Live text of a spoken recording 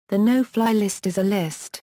The no-fly list is a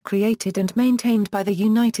list, created and maintained by the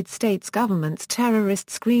United States government's Terrorist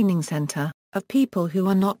Screening Center, of people who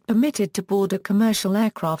are not permitted to board a commercial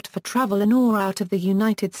aircraft for travel in or out of the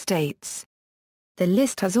United States. The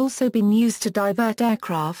list has also been used to divert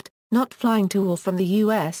aircraft, not flying to or from the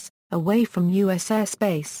U.S., away from U.S.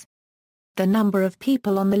 airspace. The number of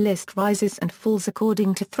people on the list rises and falls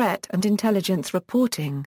according to threat and intelligence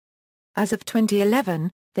reporting. As of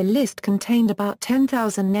 2011, the list contained about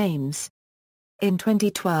 10,000 names. In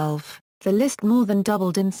 2012, the list more than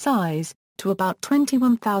doubled in size, to about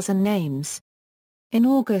 21,000 names. In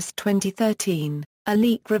August 2013, a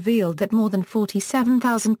leak revealed that more than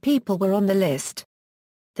 47,000 people were on the list.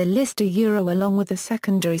 The list along with a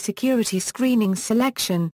secondary security screening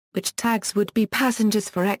selection, which tags would-be passengers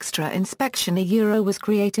for extra inspection was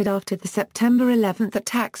created after the September 11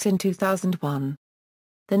 attacks in 2001.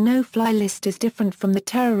 The no-fly list is different from the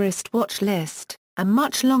terrorist watch list, a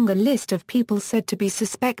much longer list of people said to be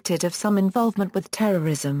suspected of some involvement with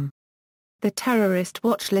terrorism. The terrorist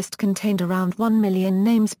watch list contained around 1 million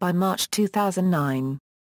names by March 2009.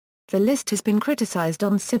 The list has been criticized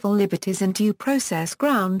on civil liberties and due process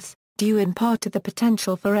grounds, due in part to the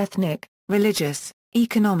potential for ethnic, religious,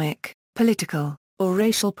 economic, political, or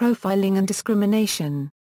racial profiling and discrimination.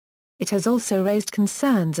 It has also raised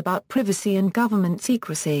concerns about privacy and government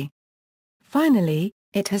secrecy. Finally,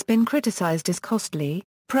 it has been criticized as costly,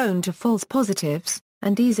 prone to false positives,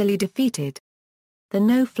 and easily defeated. The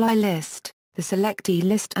no-fly list, the selectee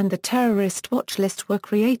list and the terrorist watch list were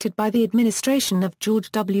created by the administration of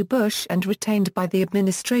George W. Bush and retained by the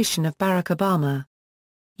administration of Barack Obama.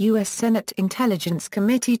 U.S. Senate Intelligence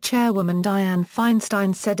Committee Chairwoman Dianne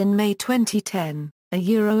Feinstein said in May 2010,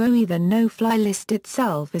 the no-fly list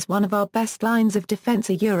itself is one of our best lines of defense.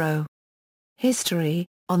 History.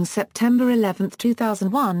 On September 11,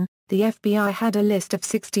 2001, the FBI had a list of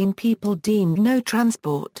 16 people deemed no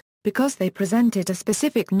transport, because they presented a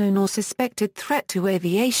specific known or suspected threat to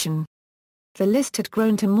aviation. The list had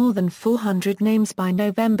grown to more than 400 names by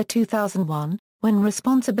November 2001, when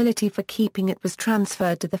responsibility for keeping it was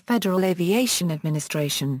transferred to the Federal Aviation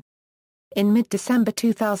Administration. In mid-December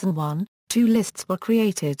 2001, two lists were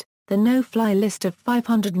created, the no-fly list of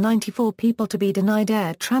 594 people to be denied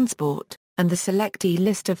air transport, and the selectee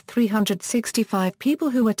list of 365 people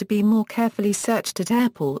who were to be more carefully searched at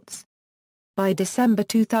airports. By December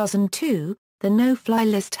 2002, the no-fly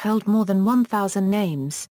list held more than 1,000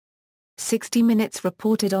 names. 60 Minutes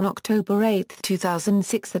reported on October 8,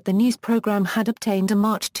 2006 that the news program had obtained a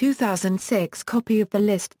March 2006 copy of the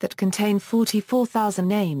list that contained 44,000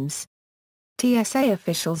 names. TSA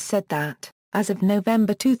officials said that, as of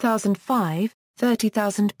November 2005,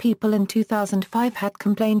 30,000 people in 2005 had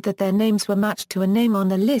complained that their names were matched to a name on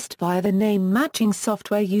the list via the name matching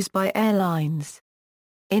software used by airlines.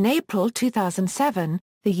 In April 2007,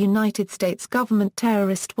 the United States government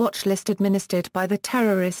terrorist watch list administered by the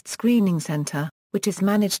Terrorist Screening Center, which is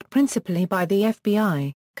managed principally by the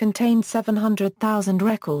FBI, contained 700,000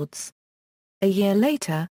 records. A year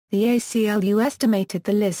later, the ACLU estimated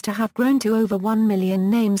the list to have grown to over 1 million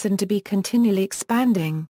names and to be continually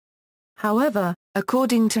expanding. However,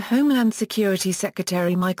 according to Homeland Security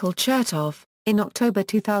Secretary Michael Chertoff, in October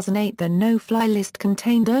 2008 the no-fly list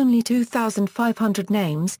contained only 2,500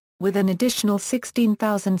 names, with an additional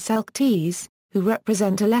 16,000 selectees, who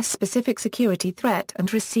represent a less specific security threat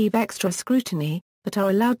and receive extra scrutiny, but are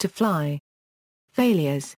allowed to fly.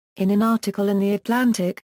 Failures. In an article in The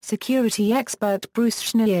Atlantic, security expert Bruce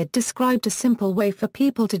Schneier described a simple way for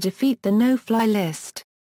people to defeat the no-fly list.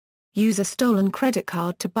 Use a stolen credit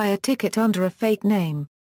card to buy a ticket under a fake name.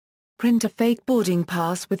 Print a fake boarding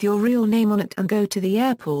pass with your real name on it and go to the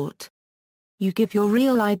airport. You give your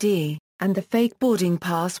real ID, and the fake boarding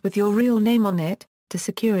pass with your real name on it, to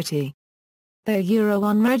security. The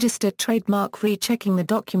unregistered trademark rechecking the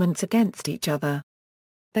documents against each other.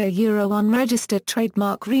 The unregistered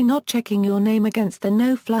trademark not checking your name against the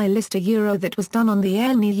no-fly list that was done on the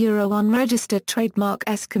unregistered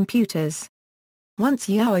trademark's computers. Once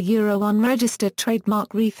you are unregistered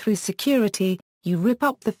trademark through security, you rip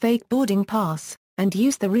up the fake boarding pass, and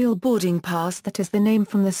use the real boarding pass that has the name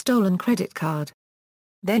from the stolen credit card.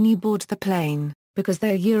 Then you board the plane, because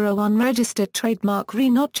the unregistered trademark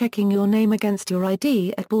not checking your name against your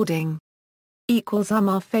ID at boarding.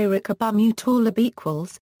 Umar Farouk Abu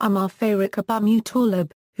Mutallab Umar Farouk Abu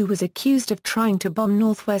Mutallab, who was accused of trying to bomb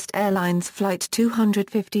Northwest Airlines Flight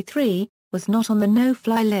 253, was not on the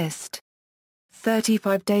no-fly list.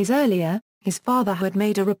 35 days earlier, his father had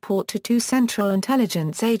made a report to two Central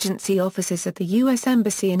Intelligence Agency officers at the U.S.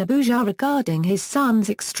 Embassy in Abuja regarding his son's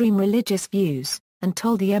extreme religious views, and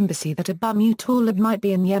told the embassy that Abu Mutallab might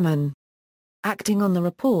be in Yemen. Acting on the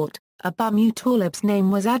report, Abu Mutallab's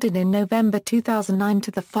name was added in November 2009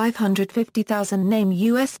 to the 550,000 name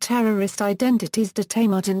U.S. terrorist identities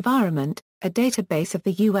datamod environment, a database of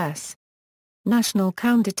the U.S. National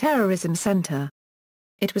Counterterrorism Center.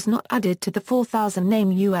 It was not added to the 4,000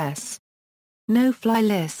 name U.S. no-fly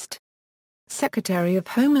list. Secretary of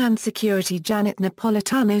Homeland Security Janet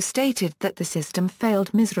Napolitano stated that the system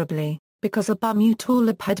failed miserably, because Abu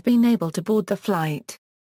Mutallab had been able to board the flight.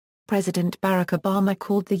 President Barack Obama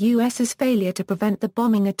called the U.S.'s failure to prevent the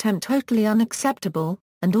bombing attempt totally unacceptable,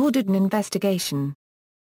 and ordered an investigation.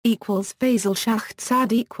 Faisal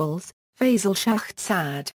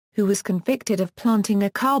Shahzad, who was convicted of planting a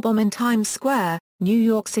car bomb in Times Square, New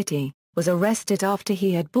York City, was arrested after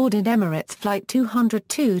he had boarded Emirates Flight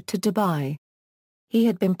 202 to Dubai. He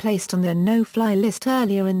had been placed on the no-fly list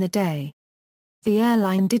earlier in the day. The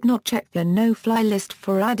airline did not check the no-fly list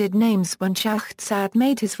for added names when Shahzad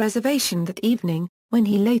made his reservation that evening, when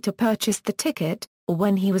he later purchased the ticket, or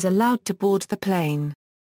when he was allowed to board the plane.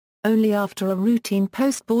 Only after a routine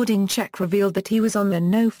post-boarding check revealed that he was on the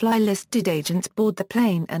no-fly list did agents board the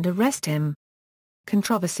plane and arrest him.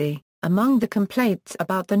 Controversy. Among the complaints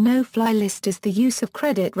about the no-fly list is the use of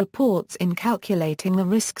credit reports in calculating the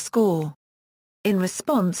risk score. In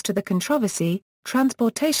response to the controversy,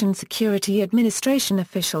 Transportation Security Administration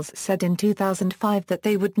officials said in 2005 that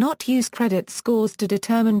they would not use credit scores to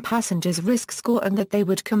determine passengers' risk score and that they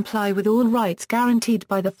would comply with all rights guaranteed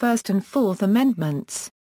by the First and Fourth Amendments.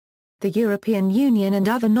 The European Union and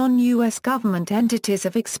other non-US government entities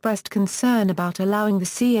have expressed concern about allowing the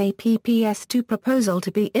CAPPS-2 proposal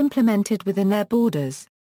to be implemented within their borders.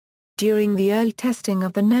 During the early testing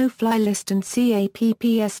of the no-fly list and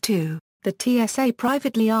CAPPS-2, the TSA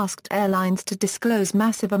privately asked airlines to disclose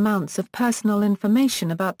massive amounts of personal information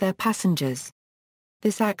about their passengers.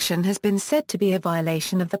 This action has been said to be a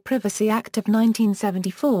violation of the Privacy Act of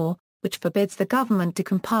 1974, which forbids the government to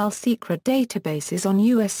compile secret databases on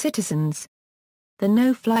U.S. citizens. The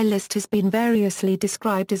no-fly list has been variously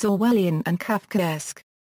described as Orwellian and Kafkaesque.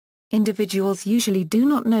 Individuals usually do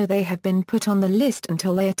not know they have been put on the list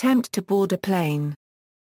until they attempt to board a plane.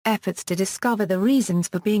 Efforts to discover the reasons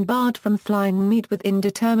for being barred from flying meet with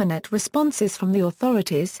indeterminate responses from the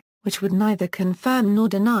authorities, which would neither confirm nor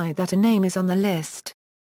deny that a name is on the list.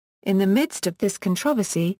 In the midst of this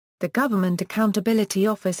controversy, the Government Accountability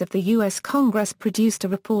Office of the U.S. Congress produced a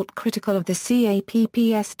report critical of the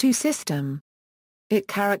CAPPS-2 system. It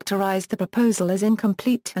characterized the proposal as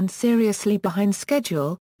incomplete and seriously behind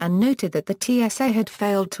schedule, and noted that the TSA had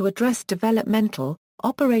failed to address developmental,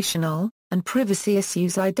 operational, and privacy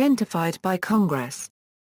issues identified by Congress.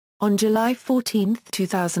 On July 14,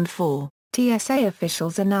 2004, TSA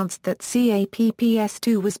officials announced that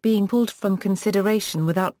CAPPS-2 was being pulled from consideration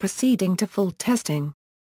without proceeding to full testing.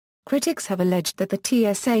 Critics have alleged that the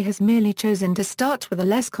TSA has merely chosen to start with a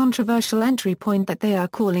less controversial entry point that they are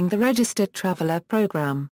calling the Registered Traveler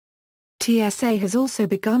Program. TSA has also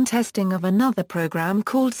begun testing of another program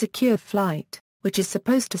called Secure Flight, which is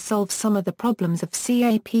supposed to solve some of the problems of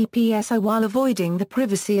CAPPS-2 while avoiding the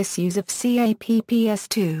privacy issues of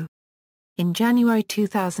CAPPS-2. In January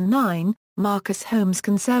 2009, Marcus Holmes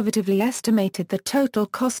conservatively estimated the total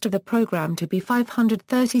cost of the program to be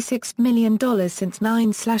 $536 million since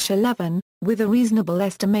 9/11, with a reasonable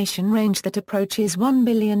estimation range that approaches $1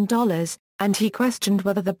 billion, and he questioned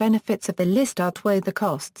whether the benefits of the list outweigh the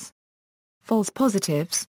costs. False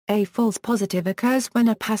positives. A false positive occurs when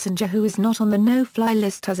a passenger who is not on the no-fly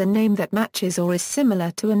list has a name that matches or is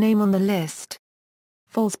similar to a name on the list.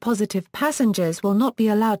 False positive passengers will not be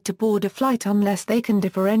allowed to board a flight unless they can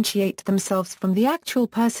differentiate themselves from the actual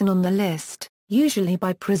person on the list, usually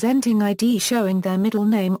by presenting ID showing their middle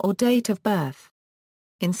name or date of birth.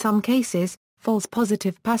 In some cases, false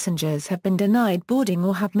positive passengers have been denied boarding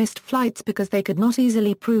or have missed flights because they could not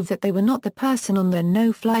easily prove that they were not the person on the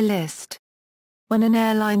no-fly list. When an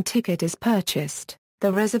airline ticket is purchased,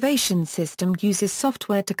 the reservation system uses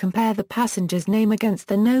software to compare the passenger's name against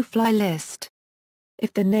the no-fly list.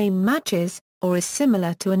 If the name matches, or is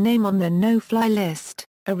similar to a name on the no-fly list,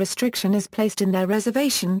 a restriction is placed in their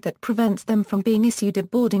reservation that prevents them from being issued a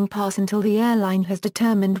boarding pass until the airline has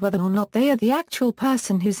determined whether or not they are the actual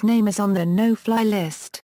person whose name is on the no-fly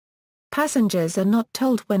list. Passengers are not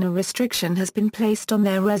told when a restriction has been placed on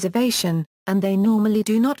their reservation, and they normally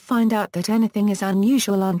do not find out that anything is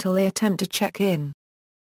unusual until they attempt to check in.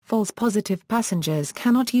 False positive passengers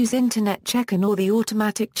cannot use internet check-in or the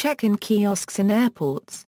automatic check-in kiosks in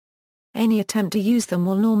airports. Any attempt to use them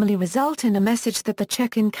will normally result in a message that the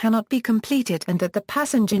check-in cannot be completed and that the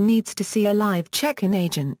passenger needs to see a live check-in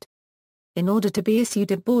agent. In order to be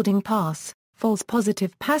issued a boarding pass, false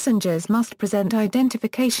positive passengers must present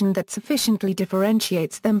identification that sufficiently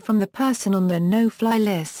differentiates them from the person on the no-fly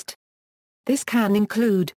list. This can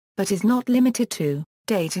include, but is not limited to,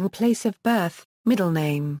 date and place of birth, middle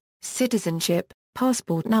name, citizenship,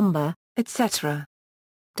 passport number, etc.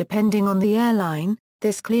 Depending on the airline,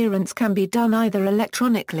 this clearance can be done either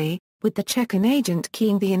electronically, with the check-in agent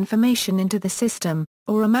keying the information into the system,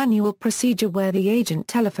 or a manual procedure where the agent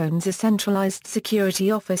telephones a centralized security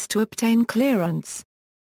office to obtain clearance.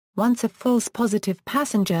 Once a false positive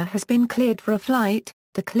passenger has been cleared for a flight,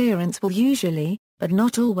 the clearance will usually, but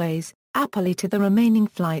not always, apply to the remaining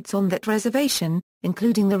flights on that reservation,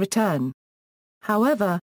 including the return.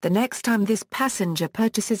 However, the next time this passenger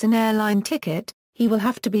purchases an airline ticket, he will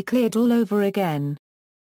have to be cleared all over again.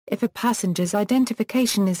 If a passenger's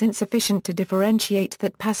identification is insufficient to differentiate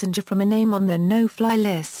that passenger from a name on the no-fly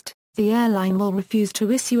list, the airline will refuse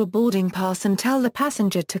to issue a boarding pass and tell the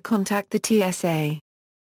passenger to contact the TSA.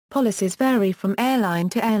 Policies vary from airline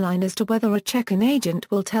to airline as to whether a check-in agent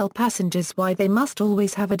will tell passengers why they must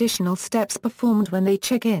always have additional steps performed when they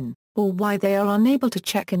check in, or why they are unable to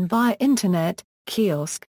check in via internet,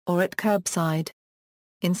 kiosk, or at curbside.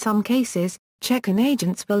 In some cases, check-in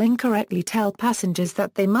agents will incorrectly tell passengers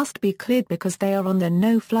that they must be cleared because they are on the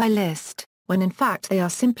no-fly list, when in fact they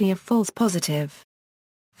are simply a false positive.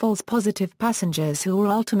 False positive passengers who are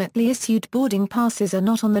ultimately issued boarding passes are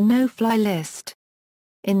not on the no-fly list.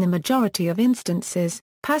 In the majority of instances,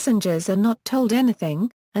 passengers are not told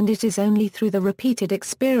anything, and it is only through the repeated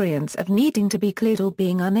experience of needing to be cleared or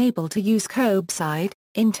being unable to use curbside,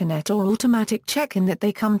 internet or automatic check-in that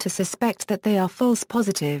they come to suspect that they are false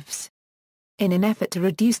positives. In an effort to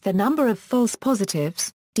reduce the number of false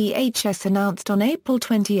positives, DHS announced on April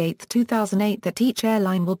 28, 2008 that each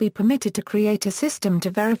airline will be permitted to create a system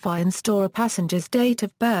to verify and store a passenger's date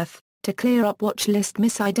of birth, to clear up watch list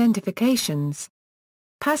misidentifications.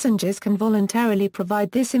 Passengers can voluntarily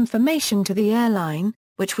provide this information to the airline,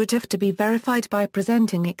 which would have to be verified by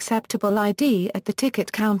presenting acceptable ID at the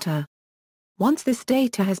ticket counter. Once this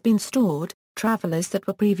data has been stored, travelers that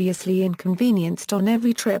were previously inconvenienced on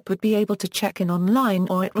every trip would be able to check in online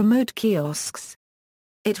or at remote kiosks.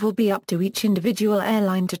 It will be up to each individual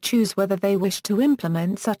airline to choose whether they wish to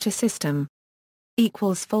implement such a system.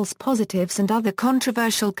 False positives and other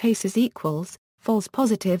controversial cases. False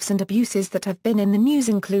positives and abuses that have been in the news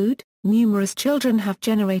include, numerous children have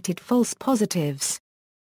generated false positives.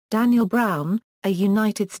 Daniel Brown, a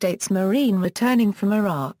United States Marine returning from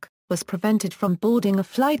Iraq, was prevented from boarding a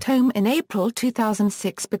flight home in April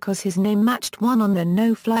 2006 because his name matched one on the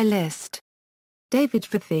no-fly list. David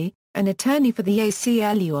Fathi, an attorney for the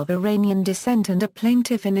ACLU of Iranian descent and a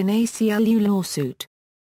plaintiff in an ACLU lawsuit.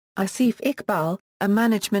 Asif Iqbal, a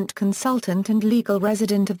management consultant and legal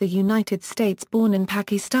resident of the United States born in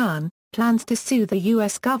Pakistan, plans to sue the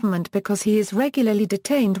U.S. government because he is regularly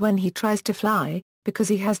detained when he tries to fly, because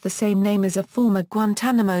he has the same name as a former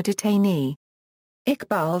Guantanamo detainee.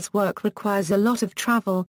 Iqbal's work requires a lot of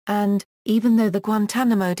travel, and, even though the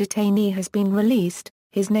Guantanamo detainee has been released,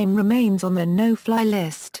 his name remains on the no-fly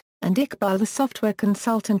list, and Iqbal the software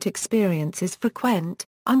consultant experiences frequent,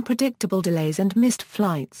 unpredictable delays and missed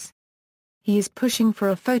flights. He is pushing for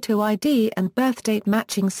a photo ID and birthdate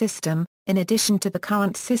matching system, in addition to the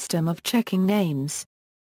current system of checking names.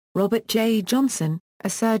 Robert J. Johnson, a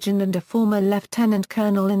surgeon and a former lieutenant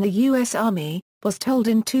colonel in the U.S. Army, was told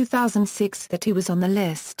in 2006 that he was on the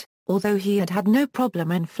list, although he had had no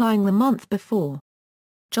problem in flying the month before.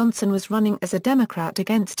 Johnson was running as a Democrat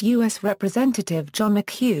against U.S. Representative John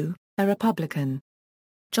McHugh, a Republican.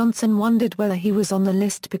 Johnson wondered whether he was on the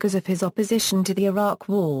list because of his opposition to the Iraq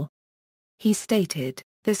War. He stated,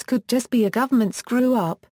 "This could just be a government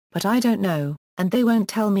screw-up, but I don't know, and they won't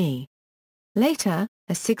tell me." Later,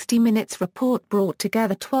 a 60 Minutes report brought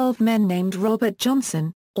together 12 men named Robert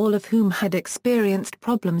Johnson, all of whom had experienced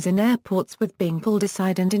problems in airports with being pulled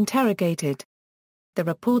aside and interrogated. The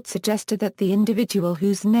report suggested that the individual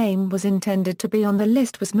whose name was intended to be on the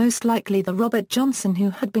list was most likely the Robert Johnson who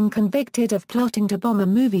had been convicted of plotting to bomb a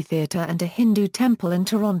movie theater and a Hindu temple in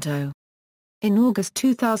Toronto. In August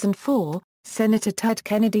 2004, Senator Ted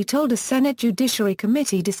Kennedy told a Senate Judiciary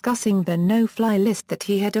Committee discussing the no-fly list that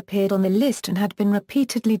he had appeared on the list and had been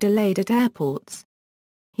repeatedly delayed at airports.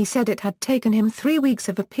 He said it had taken him 3 weeks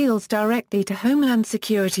of appeals directly to Homeland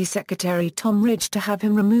Security Secretary Tom Ridge to have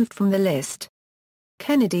him removed from the list.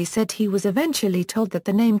 Kennedy said he was eventually told that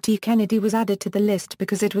the name T. Kennedy was added to the list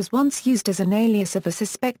because it was once used as an alias of a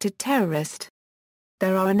suspected terrorist.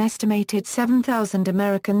 There are an estimated 7,000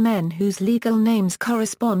 American men whose legal names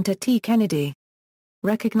correspond to T. Kennedy.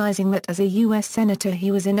 recognizing that as a U.S. Senator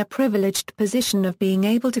he was in a privileged position of being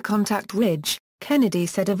able to contact Ridge. Kennedy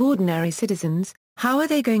said of ordinary citizens, "How are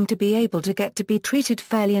they going to be able to get to be treated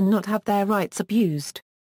fairly and not have their rights abused?"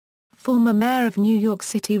 Former Mayor of New York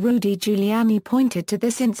City Rudy Giuliani pointed to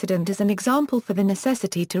this incident as an example for the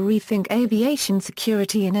necessity to rethink aviation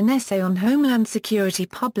security in an essay on Homeland Security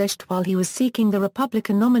published while he was seeking the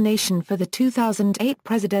Republican nomination for the 2008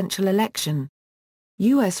 presidential election.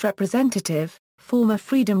 U.S. Representative, former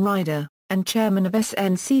Freedom Rider, and chairman of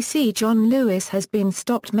SNCC John Lewis has been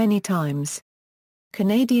stopped many times.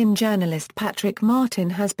 Canadian journalist Patrick Martin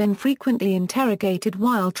has been frequently interrogated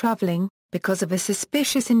while travelling, because of a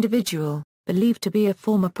suspicious individual, believed to be a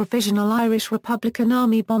former Provisional Irish Republican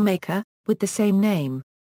Army bombmaker, with the same name.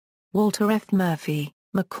 Walter F. Murphy,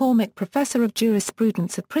 McCormick Professor of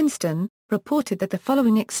Jurisprudence at Princeton, reported that the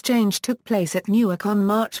following exchange took place at Newark on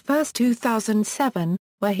March 1, 2007,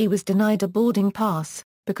 where he was denied a boarding pass,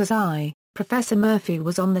 because Professor Murphy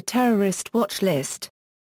was on the terrorist watch list.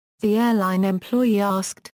 The airline employee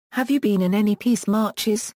asked, "Have you been in any peace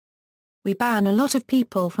marches? We ban a lot of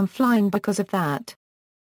people from flying because of that."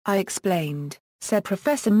 "I explained," said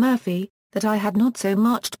Professor Murphy, "that I had not so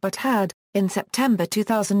marched but had, in September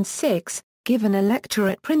 2006, given a lecture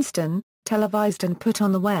at Princeton, televised and put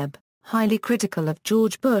on the web, highly critical of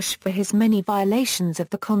George Bush for his many violations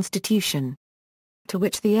of the Constitution." To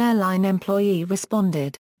which the airline employee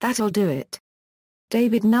responded, "That'll do it."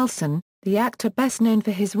 David Nelson, the actor best known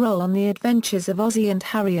for his role on The Adventures of Ozzie and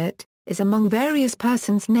Harriet, is among various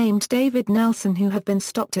persons named David Nelson who have been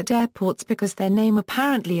stopped at airports because their name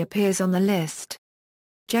apparently appears on the list.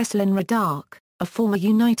 Jesselyn Radack, a former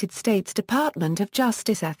United States Department of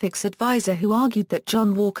Justice ethics advisor who argued that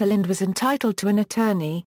John Walker Lind was entitled to an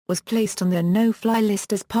attorney, was placed on the no-fly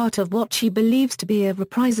list as part of what she believes to be a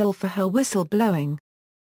reprisal for her whistleblowing.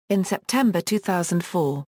 In September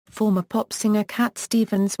 2004, former pop singer Cat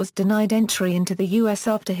Stevens was denied entry into the U.S.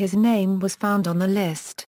 after his name was found on the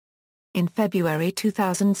list. In February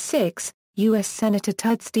 2006, U.S. Senator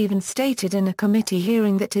Ted Stevens stated in a committee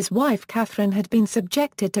hearing that his wife Catherine had been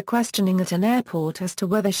subjected to questioning at an airport as to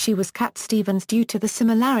whether she was Cat Stevens due to the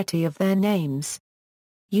similarity of their names.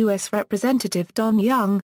 U.S. Representative Don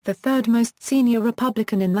Young, the third most senior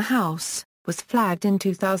Republican in the House, was flagged in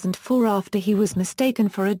 2004 after he was mistaken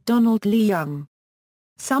for a Donald Lee Young.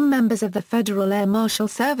 Some members of the Federal Air Marshal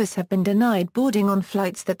Service have been denied boarding on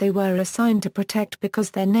flights that they were assigned to protect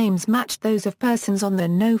because their names matched those of persons on the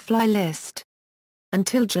no-fly list.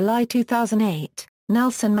 Until July 2008,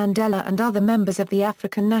 Nelson Mandela and other members of the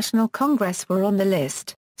African National Congress were on the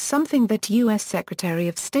list, something that U.S. Secretary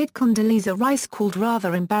of State Condoleezza Rice called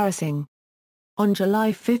rather embarrassing. On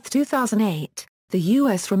July 5, 2008, the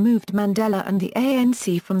U.S. removed Mandela and the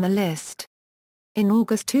ANC from the list. In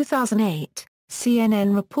August 2008,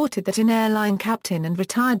 CNN reported that an airline captain and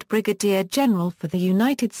retired brigadier general for the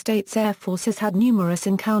United States Air Force has had numerous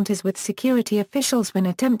encounters with security officials when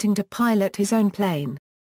attempting to pilot his own plane.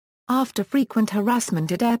 After frequent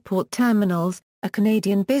harassment at airport terminals, a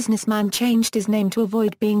Canadian businessman changed his name to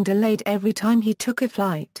avoid being delayed every time he took a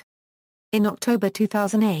flight. In October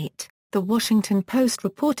 2008, The Washington Post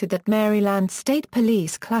reported that Maryland State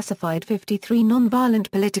Police classified 53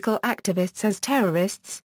 nonviolent political activists as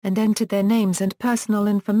terrorists, and entered their names and personal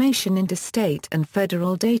information into state and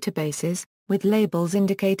federal databases, with labels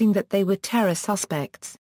indicating that they were terror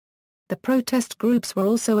suspects. The protest groups were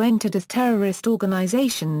also entered as terrorist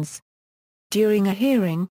organizations. During a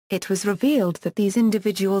hearing, it was revealed that these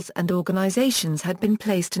individuals and organizations had been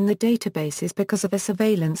placed in the databases because of a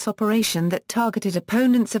surveillance operation that targeted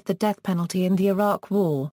opponents of the death penalty in the Iraq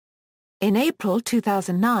War. In April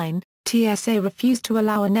 2009, TSA refused to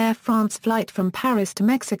allow an Air France flight from Paris to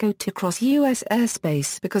Mexico to cross U.S.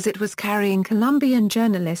 airspace because it was carrying Colombian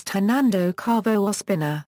journalist Hernando Carbo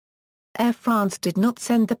Ospina. Air France did not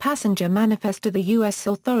send the passenger manifest to the U.S.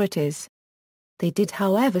 authorities. They did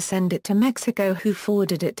however send it to Mexico, who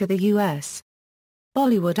forwarded it to the U.S.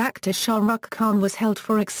 Bollywood actor Shah Rukh Khan was held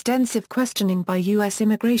for extensive questioning by U.S.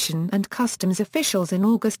 Immigration and Customs officials in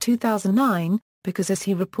August 2009, because as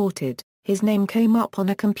he reported, his name came up on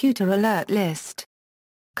a computer alert list.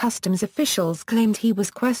 Customs officials claimed he was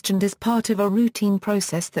questioned as part of a routine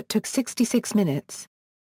process that took 66 minutes.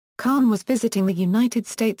 Khan was visiting the United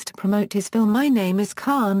States to promote his film My Name is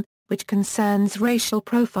Khan, which concerns racial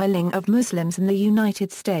profiling of Muslims in the United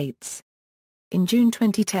States. In June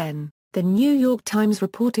 2010, the New York Times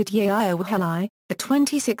reported Yahya Wahlai, a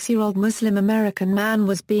 26-year-old Muslim American man,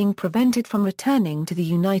 was being prevented from returning to the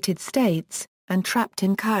United States, and trapped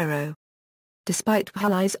in Cairo. Despite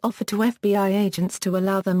Wahlai's offer to FBI agents to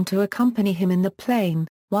allow them to accompany him in the plane,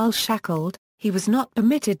 while shackled, he was not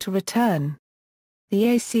permitted to return. The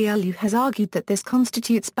ACLU has argued that this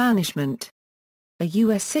constitutes banishment. A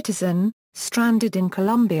U.S. citizen, stranded in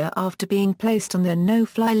Colombia after being placed on the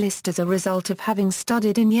no-fly list as a result of having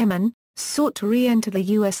studied in Yemen, sought to re-enter the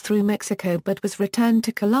U.S. through Mexico but was returned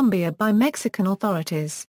to Colombia by Mexican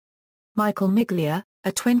authorities. Michael Miglia,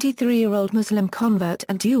 a 23-year-old Muslim convert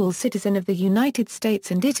and dual citizen of the United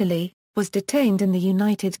States and Italy, was detained in the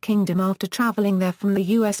United Kingdom after traveling there from the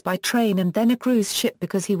U.S. by train and then a cruise ship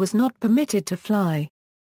because he was not permitted to fly.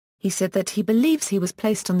 He said that he believes he was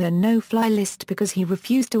placed on the no-fly list because he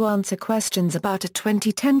refused to answer questions about a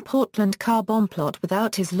 2010 Portland car bomb plot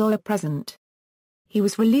without his lawyer present. He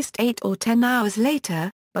was released 8 or 10 hours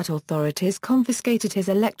later, but authorities confiscated his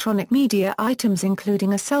electronic media items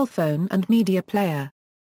including a cell phone and media player.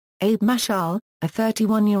 Abe Mashal, a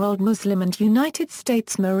 31-year-old Muslim and United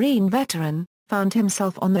States Marine veteran, found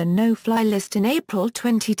himself on the no-fly list in April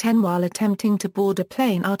 2010 while attempting to board a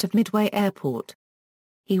plane out of Midway Airport.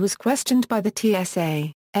 He was questioned by the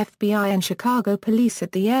TSA, FBI and Chicago police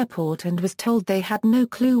at the airport and was told they had no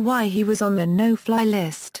clue why he was on the no-fly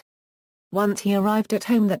list. Once he arrived at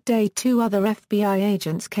home that day, 2 other FBI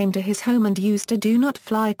agents came to his home and used a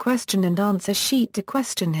do-not-fly question and answer sheet to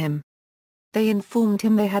question him. They informed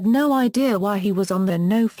him they had no idea why he was on the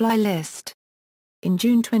no-fly list. In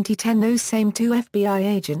June 2010, those same 2 FBI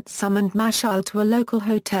agents summoned Mashal to a local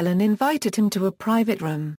hotel and invited him to a private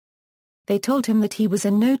room. They told him that he was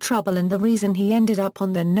in no trouble and the reason he ended up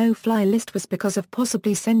on the no-fly list was because of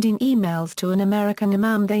possibly sending emails to an American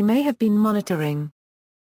imam they may have been monitoring.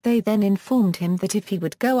 They then informed him that if he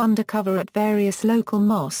would go undercover at various local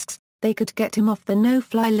mosques, they could get him off the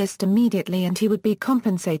no-fly list immediately and he would be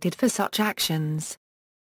compensated for such actions.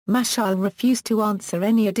 Mashal refused to answer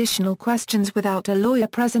any additional questions without a lawyer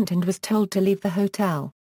present and was told to leave the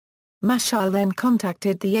hotel. Mashal then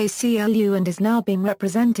contacted the ACLU and is now being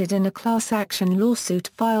represented in a class action lawsuit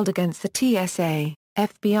filed against the TSA,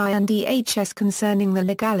 FBI and DHS concerning the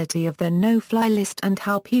legality of the no-fly list and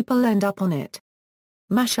how people end up on it.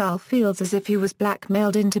 Mashal feels as if he was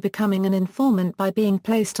blackmailed into becoming an informant by being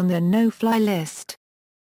placed on the no-fly list.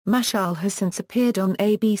 Mashal has since appeared on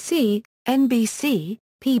ABC, NBC,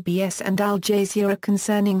 PBS and Al Jazeera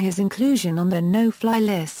concerning his inclusion on the no-fly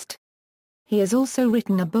list. He has also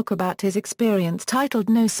written a book about his experience titled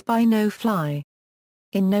No Spy No Fly.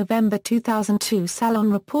 In November 2002,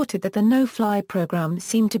 Salon reported that the no-fly program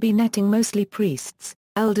seemed to be netting mostly priests,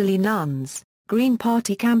 elderly nuns, Green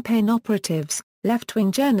Party campaign operatives,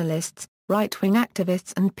 left-wing journalists, right-wing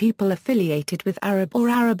activists and people affiliated with Arab or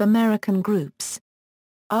Arab American groups.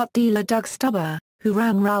 Art dealer Doug Stubber, who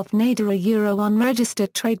ran Ralph Nader a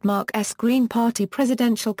unregistered trademark Green Party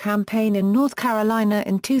presidential campaign in North Carolina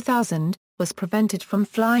in 2000, was prevented from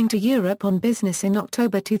flying to Europe on business in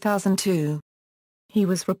October 2002. He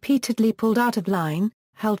was repeatedly pulled out of line,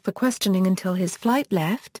 held for questioning until his flight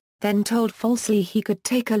left, then told falsely he could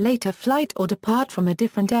take a later flight or depart from a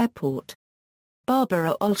different airport.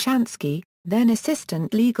 Barbara Olshansky, then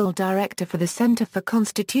Assistant Legal Director for the Center for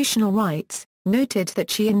Constitutional Rights, noted that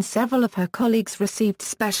she and several of her colleagues received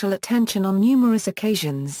special attention on numerous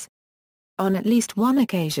occasions. On at least one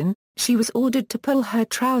occasion, she was ordered to pull her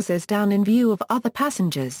trousers down in view of other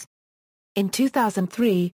passengers. In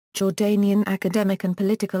 2003, Jordanian academic and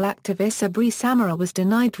political activist Sabri Samara was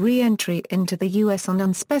denied re-entry into the U.S. on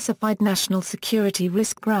unspecified national security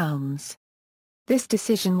risk grounds. This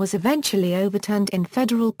decision was eventually overturned in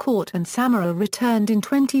federal court and Samara returned in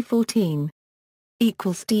 2014.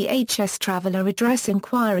 DHS Traveler Redress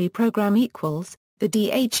Inquiry Program The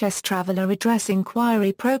DHS Traveler Redress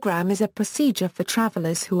Inquiry Program is a procedure for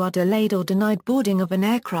travelers who are delayed or denied boarding of an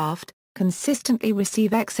aircraft, consistently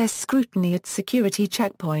receive excess scrutiny at security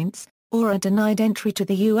checkpoints, or are denied entry to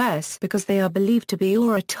the U.S. because they are believed to be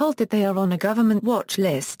or are told that they are on a government watch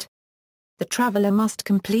list. The traveler must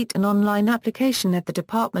complete an online application at the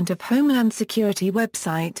Department of Homeland Security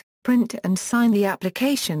website, print and sign the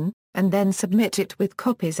application, and then submit it with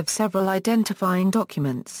copies of several identifying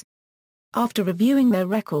documents. After reviewing their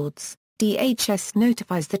records, DHS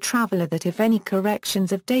notifies the traveler that if any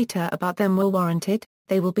corrections of data about them were warranted,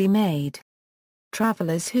 they will be made.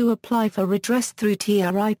 Travelers who apply for redress through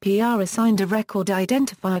TRIP are assigned a record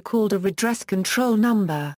identifier called a redress control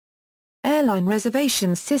number. Airline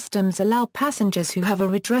reservation systems allow passengers who have a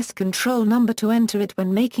redress control number to enter it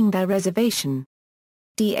when making their reservation.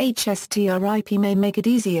 DHS TRIP may make it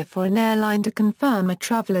easier for an airline to confirm a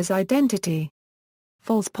traveler's identity.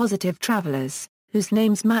 False positive travelers, whose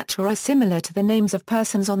names match or are similar to the names of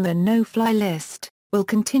persons on the no-fly list, will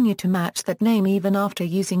continue to match that name even after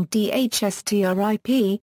using DHS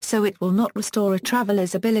TRIP, so it will not restore a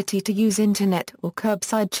traveler's ability to use internet or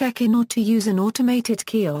curbside check-in or to use an automated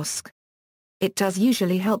kiosk. It does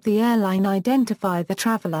usually help the airline identify the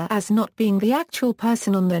traveler as not being the actual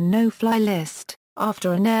person on the no-fly list,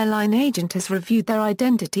 after an airline agent has reviewed their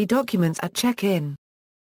identity documents at check-in.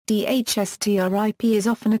 DHSTRIP is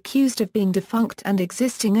often accused of being defunct and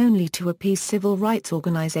existing only to appease civil rights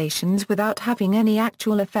organizations without having any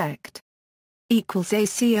actual effect.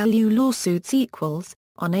 ACLU lawsuits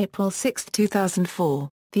On April 6, 2004,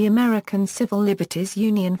 the American Civil Liberties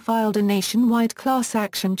Union filed a nationwide class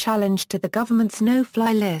action challenge to the government's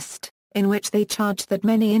no-fly list, in which they charge that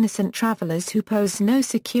many innocent travelers who pose no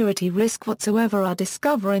security risk whatsoever are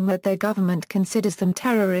discovering that their government considers them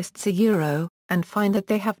terrorists and find that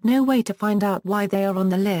they have no way to find out why they are on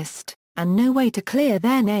the list, and no way to clear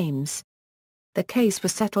their names. The case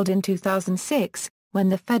was settled in 2006, when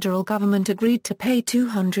the federal government agreed to pay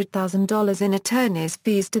 $200,000 in attorney's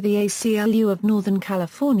fees to the ACLU of Northern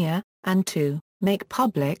California, and to make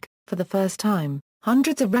public, for the first time,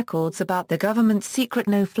 hundreds of records about the government's secret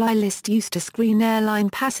no-fly list used to screen airline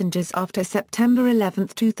passengers after September 11,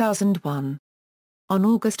 2001. On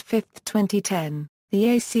August 5, 2010, the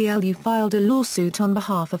ACLU filed a lawsuit on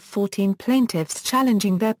behalf of 14 plaintiffs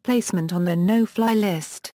challenging their placement on the no-fly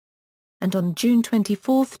list. And on June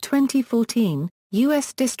 24, 2014,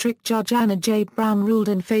 U.S. District Judge Anna J. Brown ruled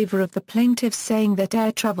in favor of the plaintiffs, saying that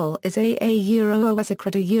air travel is as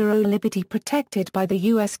a liberty protected by the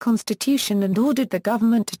U.S. Constitution, and ordered the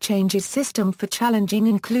government to change its system for challenging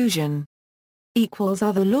inclusion.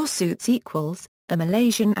 Other lawsuits. A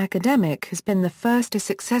Malaysian academic has been the first to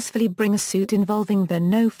successfully bring a suit involving the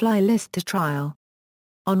no-fly list to trial.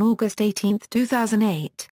 On August 18,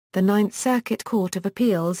 2008, the Ninth Circuit Court of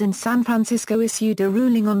Appeals in San Francisco issued a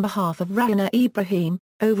ruling on behalf of Raina Ibrahim,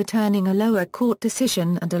 overturning a lower court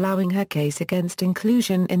decision and allowing her case against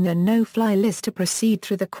inclusion in the no-fly list to proceed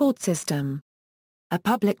through the court system. A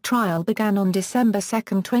public trial began on December 2,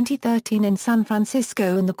 2013 in San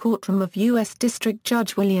Francisco in the courtroom of U.S. District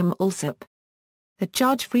Judge William Alsop. The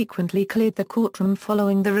judge frequently cleared the courtroom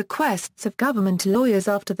following the requests of government lawyers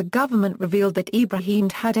after the government revealed that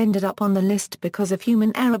Ibrahim had ended up on the list because of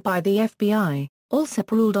human error by the FBI.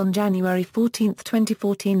 Alsop ruled on January 14,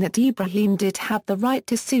 2014 that Ibrahim did have the right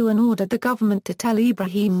to sue and ordered the government to tell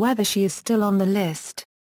Ibrahim whether she is still on the list.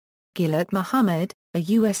 Gilad Muhammad, a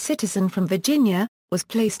U.S. citizen from Virginia, was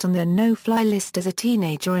placed on the no-fly list as a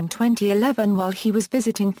teenager in 2011 while he was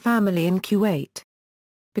visiting family in Kuwait.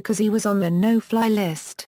 Because he was on the no-fly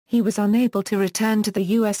list, he was unable to return to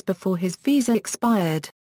the U.S. before his visa expired.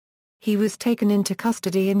 He was taken into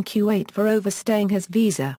custody in Kuwait for overstaying his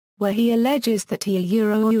visa, where he alleges that he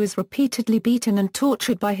was repeatedly beaten and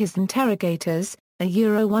tortured by his interrogators,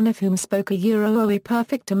 one of whom spoke a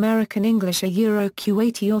perfect American English.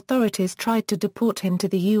 Kuwaiti authorities tried to deport him to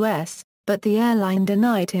the U.S., but the airline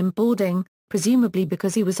denied him boarding, presumably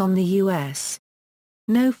because he was on the U.S.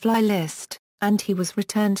 no-fly list, and he was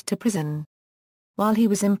returned to prison. While he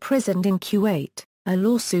was imprisoned in Kuwait, a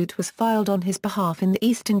lawsuit was filed on his behalf in the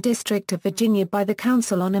Eastern District of Virginia by the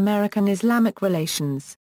Council on American-Islamic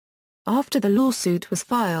Relations. After the lawsuit was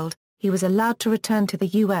filed, he was allowed to return to the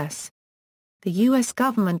U.S. The U.S.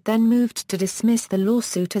 government then moved to dismiss the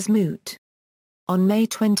lawsuit as moot. On May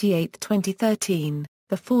 28, 2013,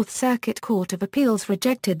 the Fourth Circuit Court of Appeals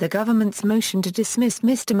rejected the government's motion to dismiss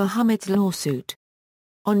Mr. Muhammad's lawsuit.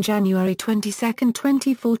 On January 22,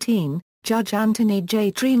 2014, Judge Anthony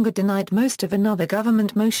J. Dringer denied most of another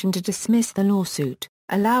government motion to dismiss the lawsuit,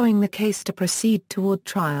 allowing the case to proceed toward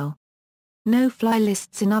trial. No-fly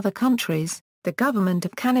lists in other countries. The Government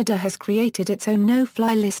of Canada has created its own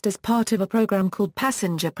no-fly list as part of a program called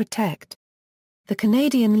Passenger Protect. The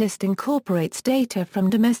Canadian list incorporates data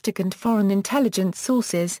from domestic and foreign intelligence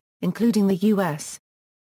sources, including the U.S.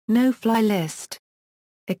 no-fly list.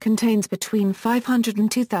 It contains between 500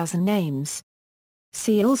 and 2,000 names.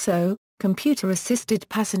 See also, Computer-Assisted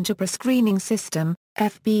Passenger Prescreening System,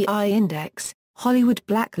 FBI Index, Hollywood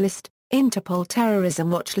Blacklist, Interpol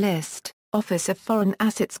Terrorism Watch List, Office of Foreign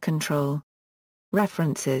Assets Control.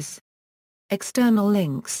 References. External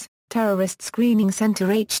links, Terrorist Screening Center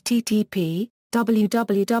http,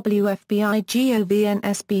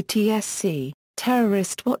 www.fbi.gov/NSBTSC,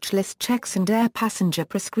 Terrorist Watch List Checks and Air Passenger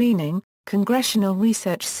Prescreening, Congressional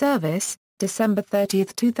Research Service, December 30,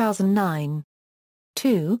 2009.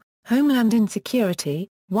 2. Homeland Insecurity,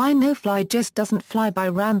 Why No-Fly Just Doesn't Fly by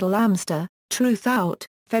Randall Amster, Truth Out,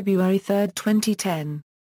 February 3, 2010.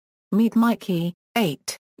 Meet Mikey,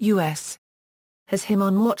 8, U.S. Has him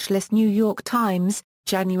on watchlist. New York Times,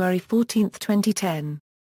 January 14, 2010.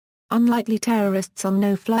 Unlikely terrorists on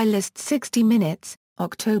no-fly list. 60 Minutes,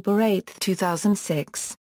 October 8,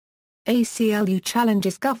 2006. ACLU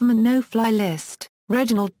challenges government no-fly list,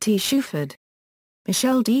 Reginald T. Shuford.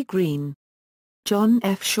 Michelle D. Green. John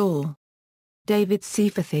F. Shaw. David C.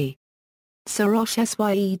 Fathy. Sarosh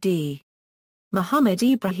Syed. Muhammad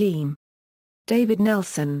Ibrahim. David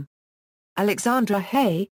Nelson. Alexandra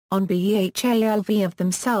Hay, on behalf of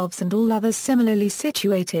themselves and all others similarly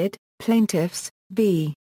situated, plaintiffs,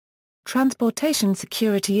 v. Transportation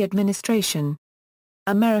Security Administration.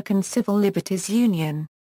 American Civil Liberties Union.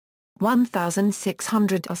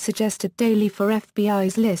 1,600 are suggested daily for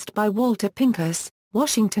FBI's list by Walter Pincus,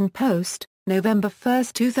 Washington Post, November 1,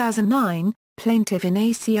 2009, plaintiff in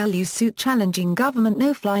ACLU suit challenging government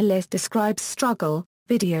no-fly list describes struggle,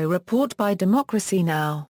 video report by Democracy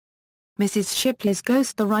Now! Mrs. Shipley's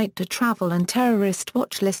Ghost: The Right to Travel and Terrorist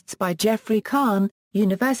Watch Lists by Jeffrey Kahn,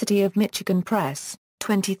 University of Michigan Press,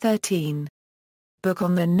 2013. Book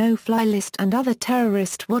on the No-Fly List and Other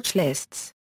Terrorist Watch Lists.